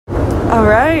All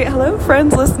right, hello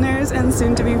friends, listeners, and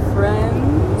soon to be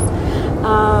friends.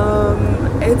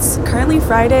 It's currently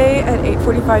Friday at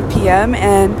 8:45 p.m.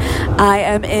 and I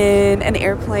am in an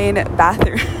airplane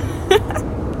bathroom.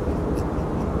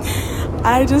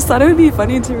 I just thought it would be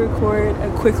funny to record a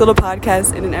quick little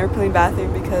podcast in an airplane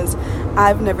bathroom because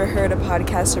I've never heard a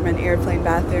podcast from an airplane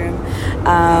bathroom.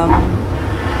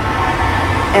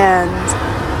 And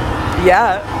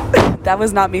yeah, that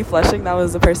was not me flushing, that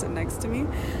was the person next to me.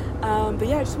 But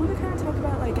yeah, I just want to kind of talk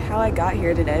about like how I got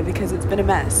here today because it's been a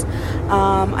mess.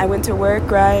 I went to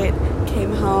work, right?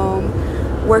 Came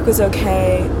home. Work was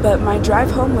okay, but my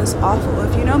drive home was awful.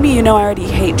 If you know me, you know I already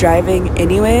hate driving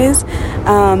anyways.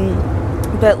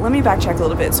 But let me backtrack a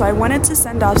little bit. So I wanted to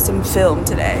send off some film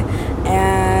today,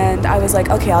 and I was like,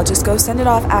 okay, I'll just go send it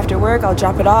off after work. I'll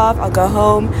drop it off. I'll go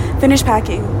home, finish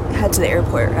packing, head to the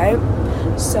airport, right?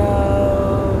 So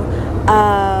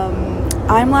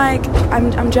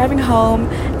I'm driving home,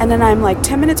 and then I'm like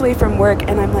 10 minutes away from work,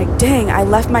 and I'm like, dang, I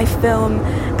left my film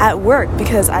at work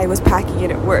because I was packing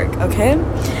it at work, okay?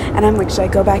 And I'm like, should I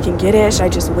go back and get it? Should I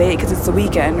just wait because it's the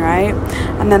weekend, right?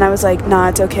 And then I was like, nah,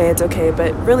 it's okay.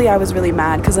 But really, I was really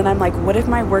mad because then I'm like, what if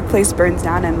my workplace burns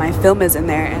down and my film is in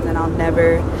there, and then I'll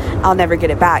never get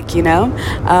it back, you know?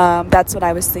 That's what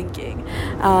I was thinking.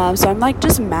 So I'm like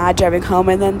just mad driving home,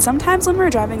 and then sometimes when we're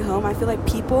driving home, I feel like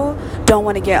people don't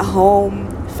want to get home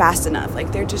fast enough.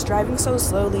 Like they're just driving so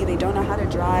slowly, they don't know how to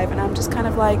drive, and I'm just kind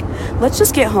of like, let's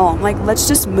just get home, like let's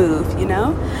just move, you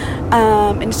know?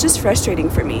 And it's just frustrating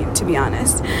for me, to be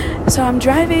honest. So I'm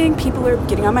driving, people are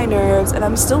getting on my nerves, and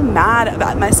I'm still mad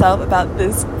about myself about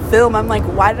this film. I'm like,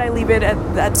 why did I leave it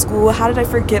at school? How did I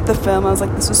forget the film? I was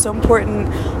like, this was so important,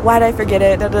 why did I forget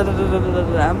it?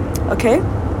 Okay,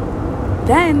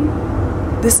 then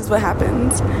this is what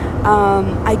happens.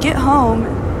 I get home,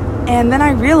 and then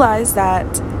I realized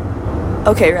that,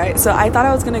 okay, right, so I thought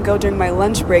I was going to go during my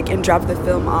lunch break and drop the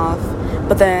film off,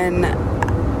 but then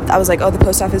I was like, oh, the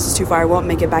post office is too far, I won't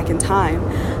make it back in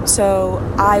time. So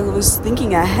I was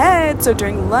thinking ahead, so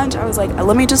during lunch, I was like,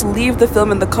 let me just leave the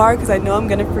film in the car because I know I'm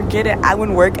going to forget it.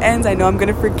 When work ends, I know I'm going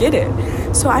to forget it.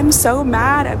 So I'm so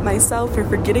mad at myself for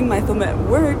forgetting my film at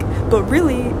work, but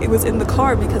really, it was in the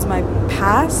car because my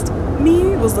past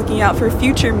me was looking out for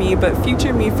future me, but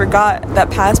future me forgot that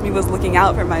past me was looking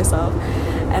out for myself,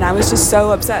 and I was just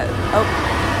so upset.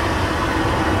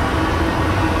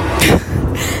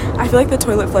 I feel like the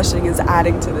toilet flushing is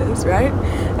adding to this, right?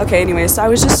 Okay, anyway, so I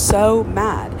was just so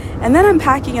mad. And then I'm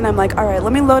packing, and I'm like, all right,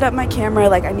 let me load up my camera.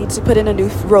 Like, I need to put in a new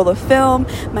roll of film.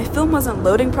 My film wasn't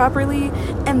loading properly.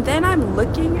 And then I'm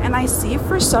looking, and I see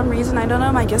for some reason, I don't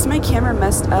know, I guess my camera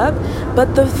messed up,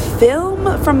 but the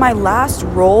film from my last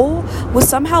roll was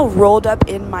somehow rolled up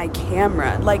in my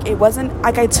camera. Like, it wasn't,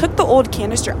 like, I took the old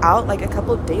canister out, like, a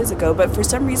couple of days ago, but for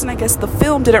some reason, I guess the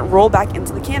film didn't roll back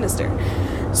into the canister.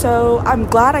 So I'm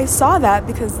glad I saw that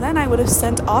because then I would have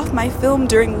sent off my film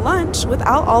during lunch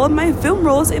without all of my film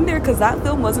rolls in there because that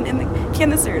film wasn't in the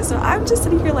canister. So I'm just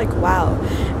sitting here like, wow,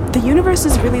 the universe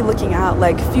is really looking out.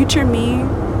 Like future me,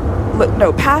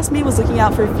 past me was looking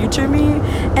out for future me.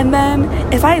 And then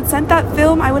if I had sent that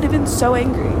film, I would have been so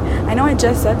angry. I know I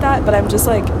just said that, but I'm just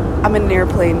like, I'm in an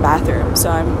airplane bathroom. So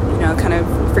I'm, kind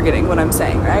of forgetting what I'm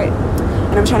saying, right?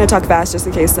 And I'm trying to talk fast just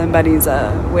in case somebody's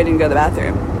waiting to go to the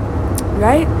bathroom.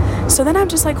 Right? So then I'm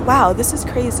just like, wow, this is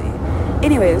crazy.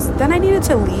 Anyways, then I needed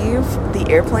to leave the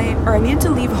airplane, or I needed to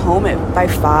leave home by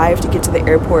 5 to get to the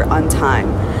airport on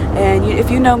time. And if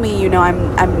you know me,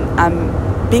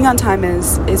 I'm being on time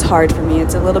is hard for me.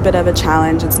 It's a little bit of a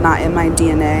challenge. It's not in my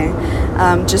DNA.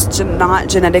 Just not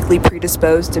genetically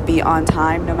predisposed to be on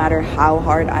time, no matter how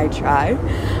hard I try.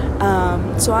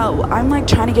 So I'm like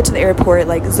trying to get to the airport,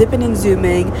 like zipping and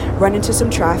zooming, run into some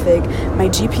traffic. My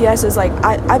GPS is like,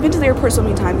 I've been to the airport so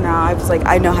many times now, I was like,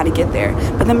 I know how to get there.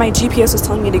 But then my GPS was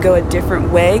telling me to go a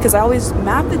different way because I always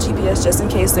map the GPS just in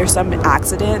case there's some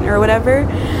accident or whatever.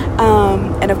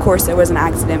 And of course there was an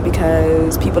accident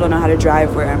because people don't know how to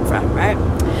drive where I'm from, right?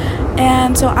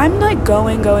 And so I'm like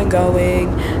going, driving,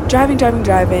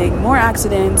 more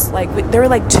accidents. Like there were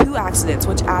like 2 accidents,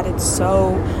 which added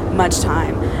so much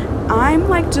time. I'm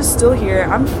like just still here.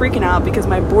 I'm freaking out because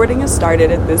my boarding has started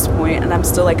at this point and I'm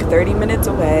still like 30 minutes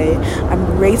away.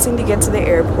 I'm racing to get to the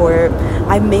airport.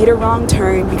 I made a wrong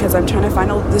turn because I'm trying to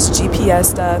find all this GPS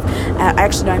stuff.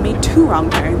 Actually, I made 2 wrong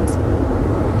turns.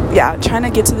 Yeah, trying to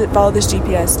get to follow this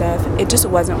GPS stuff. It just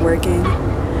wasn't working.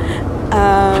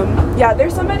 Yeah,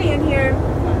 there's somebody in here.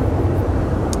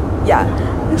 Yeah.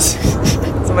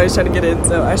 Somebody's trying to get in,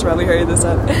 so I should probably hurry this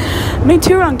up. I made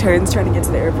 2 wrong turns trying to get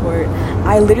to the airport.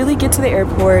 I literally get to the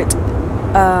airport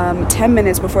 10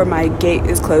 minutes before my gate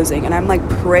is closing, and I'm like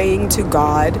praying to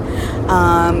God,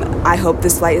 I hope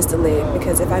this flight is delayed,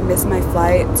 because if I miss my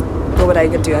flight, what would I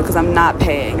do? Because I'm not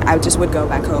paying. I just would go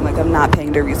back home. Like, I'm not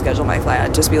paying to reschedule my flight.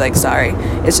 I'd just be like, sorry,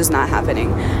 it's just not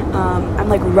happening. I'm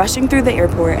like rushing through the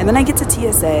airport, and then I get to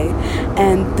TSA,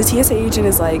 and the TSA agent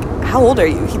is like, how old are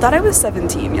you? He thought I was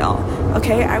 17, y'all.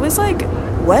 Okay, I was like,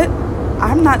 what?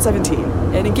 I'm not 17.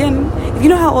 And again, if you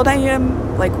know how old I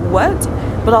am, like, what?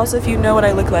 But also, if you know what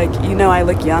I look like, you know I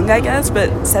look young, I guess.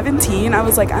 But 17, I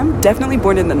was like, I'm definitely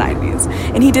born in the 90s.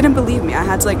 And he didn't believe me. I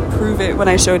had to like prove it when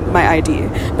I showed my ID.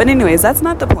 But anyways, that's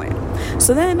not the point.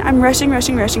 So then I'm rushing,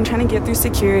 trying to get through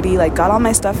security, like got all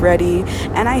my stuff ready.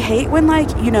 And I hate when, like,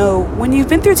 you know, when you've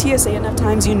been through TSA enough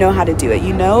times, you know how to do it.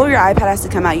 You know your iPad has to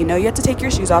come out. You know you have to take your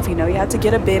shoes off. You know you have to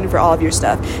get a bin for all of your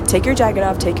stuff. Take your jacket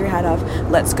off, take your hat off,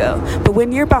 let's go. But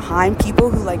when you're behind people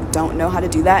who like don't know how to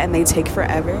do that and they take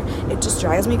forever, it just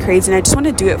drives me crazy. And I just want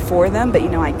to do it for them, but you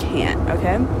know I can't,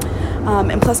 okay?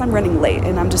 And plus I'm running late,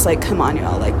 and I'm just like, come on,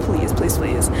 y'all, like, please.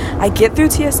 I get through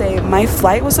TSA. My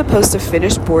flight was supposed to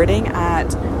finish boarding at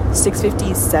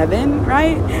 6:57,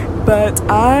 right? But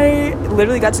I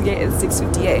literally got to gate at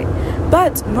 6:58.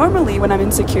 But normally when I'm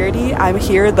in security, I'm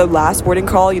here the last boarding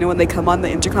call. You know, when they come on the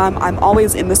intercom, I'm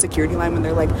always in the security line when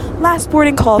they're like, last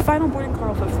boarding call, final boarding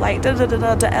call for flight to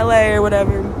LA or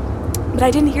whatever. But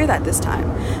I didn't hear that this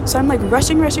time. So I'm like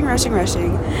rushing.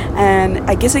 And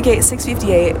I get to gate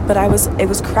 6:58, but it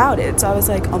was crowded. So I was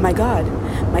like, oh my God,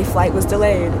 my flight was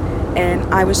delayed. And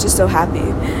I was just so happy.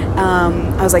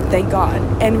 I was like, thank God.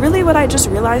 And really what I just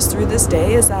realized through this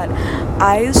day is that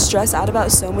I stress out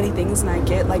about so many things, and I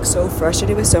get like so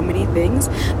frustrated with so many things.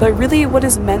 But really what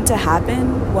is meant to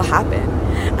happen will happen.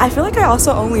 I feel like I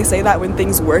also only say that when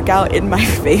things work out in my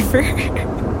favor.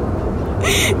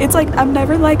 It's like, I'm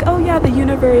never like, oh yeah, the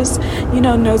universe, you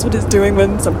know, knows what it's doing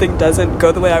when something doesn't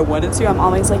go the way I want it to. I'm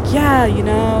always like, yeah, you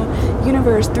know,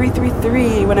 universe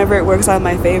 333 whenever it works out in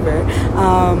my favor.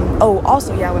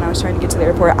 Also, yeah, when I was trying to get to the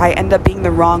airport, I ended up being in the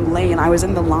wrong lane. I was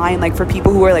in the line like for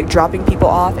people who were like dropping people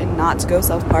off and not to go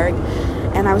self-park,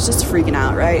 and I was just freaking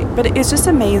out, right? But it's just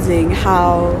amazing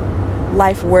how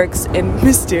life works in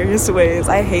mysterious ways.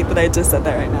 I hate that I just said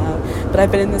that right now, but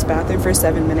I've been in this bathroom for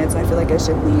 7 minutes. I feel like I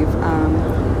should leave.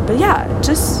 But yeah,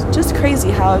 just crazy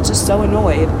how I was just so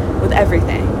annoyed with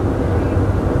everything.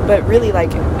 But really,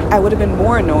 like, I would have been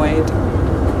more annoyed.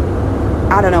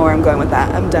 I don't know where I'm going with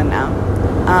that. I'm done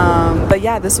now. But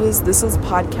yeah, this was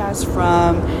podcast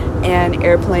from an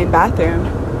airplane bathroom.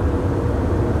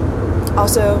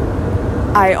 Also,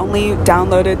 I only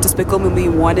downloaded Despicable Me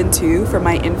 1 and 2 for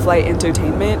my in-flight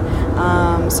entertainment.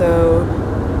 So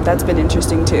that's been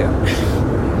interesting too.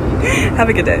 Have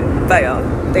a good day. Bye, y'all.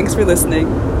 Thanks for listening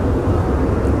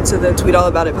to the Tweet All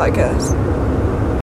About It podcast.